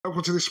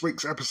Welcome to this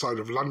week's episode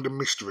of London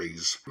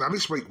Mysteries. Now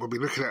this week we'll be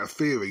looking at a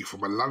theory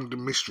from a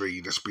London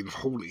mystery that's been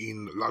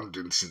haunting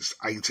London since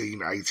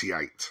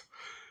 1888.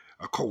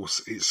 Of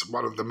course, it's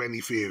one of the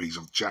many theories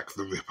of Jack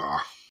the Ripper.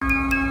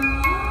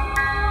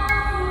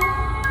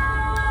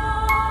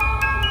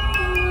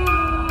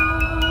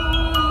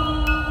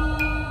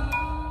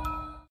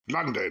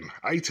 London,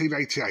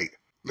 1888.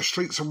 The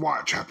streets of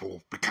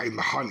Whitechapel became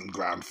the hunting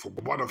ground for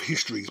one of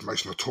history's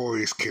most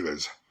notorious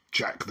killers,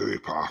 Jack the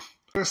Ripper.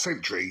 For a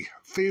century,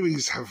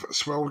 theories have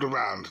swirled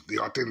around the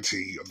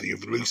identity of the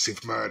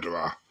elusive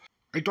murderer.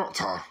 A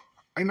doctor,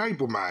 a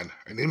nobleman,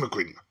 an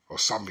immigrant, or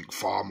something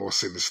far more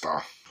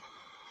sinister.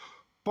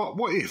 But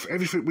what if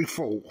everything we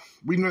thought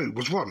we knew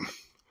was wrong?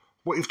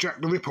 What if Jack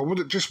the Ripper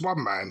wasn't just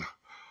one man,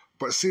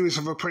 but a series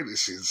of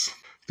apprentices?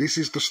 This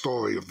is the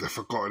story of the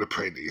Forgotten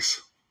Apprentice.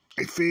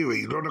 A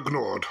theory not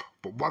ignored,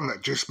 but one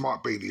that just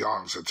might be the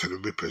answer to the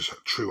Ripper's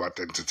true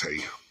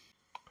identity.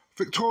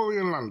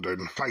 Victorian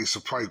London, place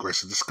of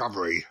progress and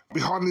discovery.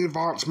 Behind the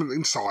advancement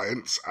in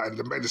science and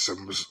the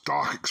medicine was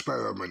dark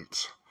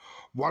experiments,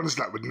 ones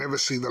that would never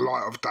see the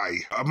light of day.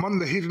 Among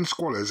the hidden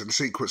squalors and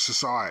secret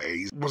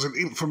societies was an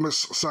infamous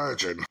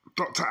surgeon,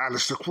 Dr.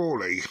 Aleister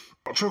Crowley.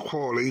 Dr.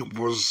 Crowley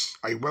was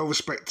a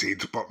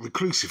well-respected but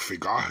reclusive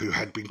figure who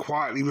had been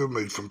quietly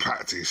removed from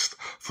practice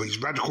for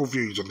his radical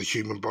views on the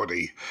human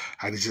body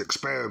and his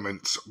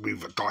experiments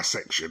with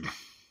dissection.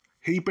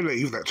 He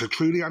believed that to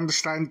truly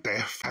understand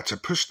death had to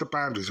push the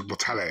boundaries of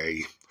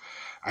mortality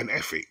and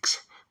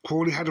ethics.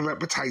 Crowley had a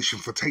reputation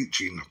for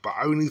teaching, but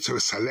only to a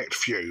select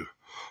few.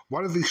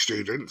 One of these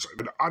students,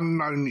 an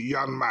unknown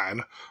young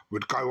man,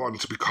 would go on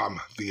to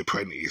become the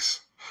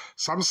apprentice.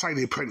 Some say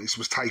the apprentice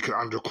was taken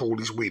under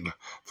Crowley's wing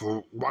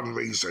for one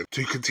reason: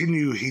 to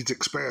continue his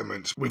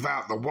experiments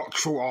without the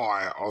watchful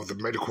eye of the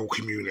medical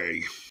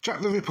community. Jack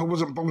the Ripper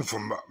wasn't born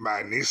from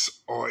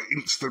madness or an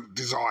instant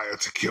desire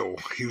to kill.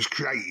 He was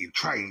created,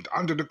 trained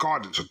under the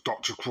guidance of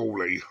Dr.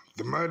 Crowley.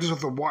 The murders of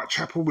the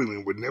Whitechapel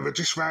women were never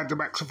just random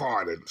acts of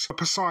violence, but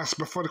precise,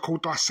 methodical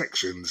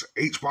dissections,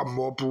 each one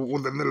more brutal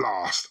than the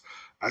last,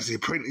 as the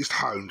apprentice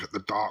honed the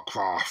dark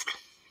craft.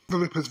 The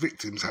Ripper's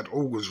victims had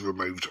organs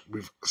removed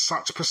with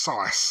such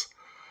precise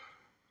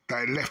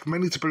that it left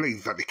many to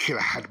believe that the killer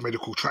had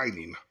medical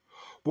training.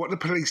 What the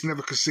police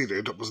never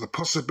considered was the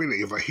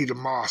possibility of a hidden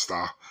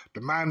master,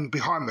 the man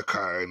behind the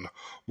curtain,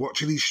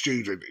 watching his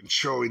student,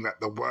 ensuring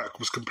that the work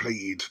was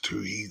completed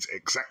to his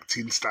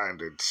exacting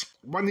standards.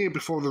 1 year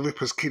before the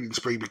Ripper's killing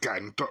spree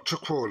began, Dr.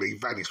 Crowley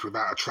vanished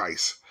without a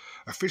trace.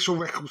 Official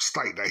records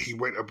state that he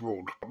went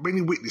abroad, but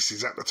many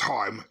witnesses at the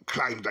time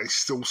claimed they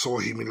still saw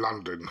him in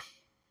London,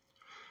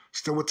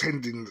 still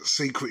attending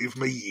secretive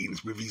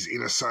meetings with his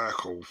inner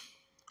circle.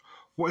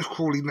 What if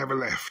Crowley never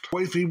left?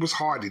 What if he was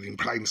hiding in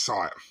plain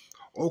sight,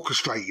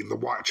 orchestrating the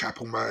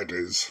Whitechapel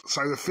murders?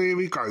 So the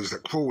theory goes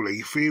that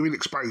Crowley, fearing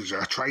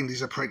exposure, trained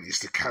his apprentice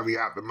to carry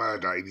out the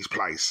murder in his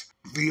place.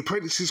 The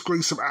apprentice's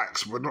gruesome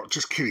acts were not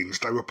just killings,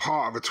 they were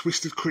part of a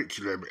twisted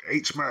curriculum,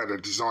 each murder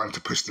designed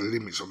to push the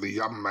limits of the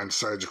young man's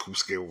surgical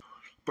skill.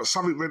 But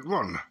something went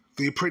wrong.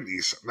 The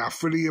apprentice, now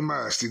fully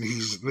immersed in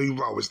his new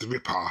role as the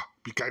Ripper,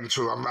 began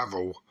to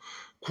unravel.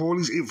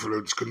 Crowley's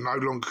influence could no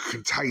longer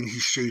contain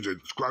his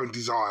student's growing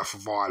desire for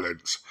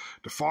violence.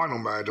 The final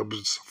murder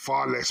was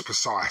far less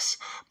precise,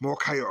 more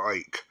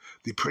chaotic.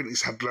 The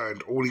apprentice had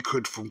learned all he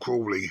could from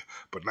Crowley,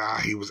 but now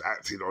he was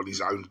acting on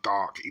his own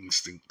dark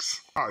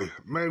instincts. So,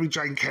 Mary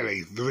Jane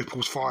Kelly, the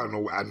Ripper's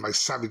final and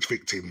most savage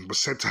victim, was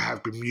said to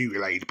have been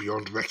mutilated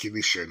beyond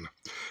recognition.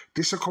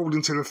 This,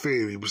 according to the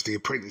theory, was the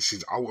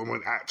apprentice's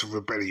ultimate act of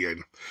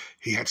rebellion.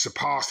 He had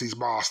surpassed his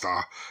master,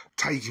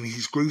 taking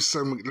his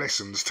gruesome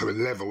lessons to a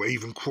level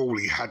even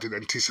Crowley hadn't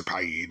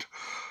anticipated.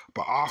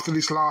 But after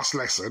this last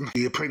lesson,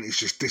 the apprentice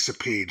just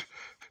disappeared,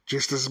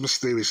 just as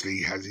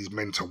mysteriously as his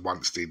mentor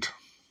once did.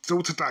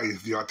 Still today,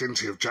 the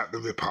identity of Jack the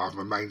Ripper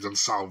remains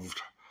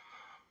unsolved.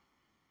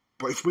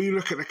 But if we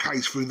look at the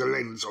case through the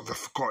lens of the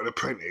Forgotten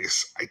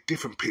Apprentice, a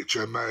different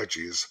picture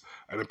emerges.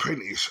 An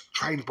apprentice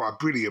trained by a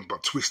brilliant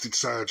but twisted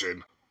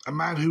surgeon. A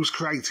man who was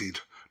created,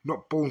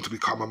 not born to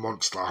become a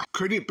monster.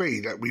 Could it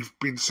be that we've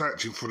been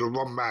searching for the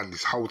wrong man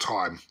this whole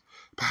time?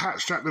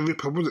 Perhaps Jack the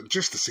Ripper wasn't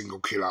just a single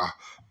killer,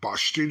 but a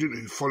student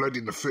who followed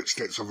in the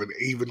footsteps of an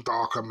even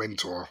darker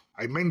mentor.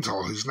 A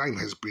mentor whose name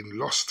has been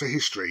lost to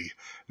history,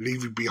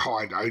 leaving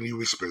behind only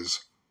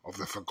whispers of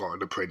the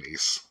Forgotten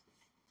Apprentice.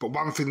 But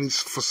one thing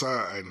is for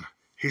certain,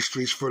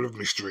 history is full of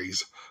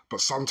mysteries, but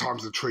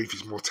sometimes the truth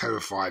is more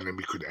terrifying than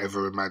we could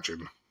ever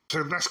imagine.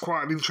 So that's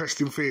quite an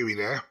interesting theory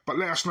there, but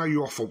let us know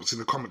your thoughts in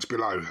the comments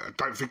below, and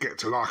don't forget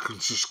to like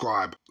and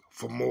subscribe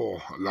for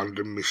more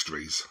London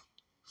mysteries.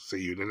 See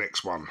you in the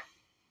next one.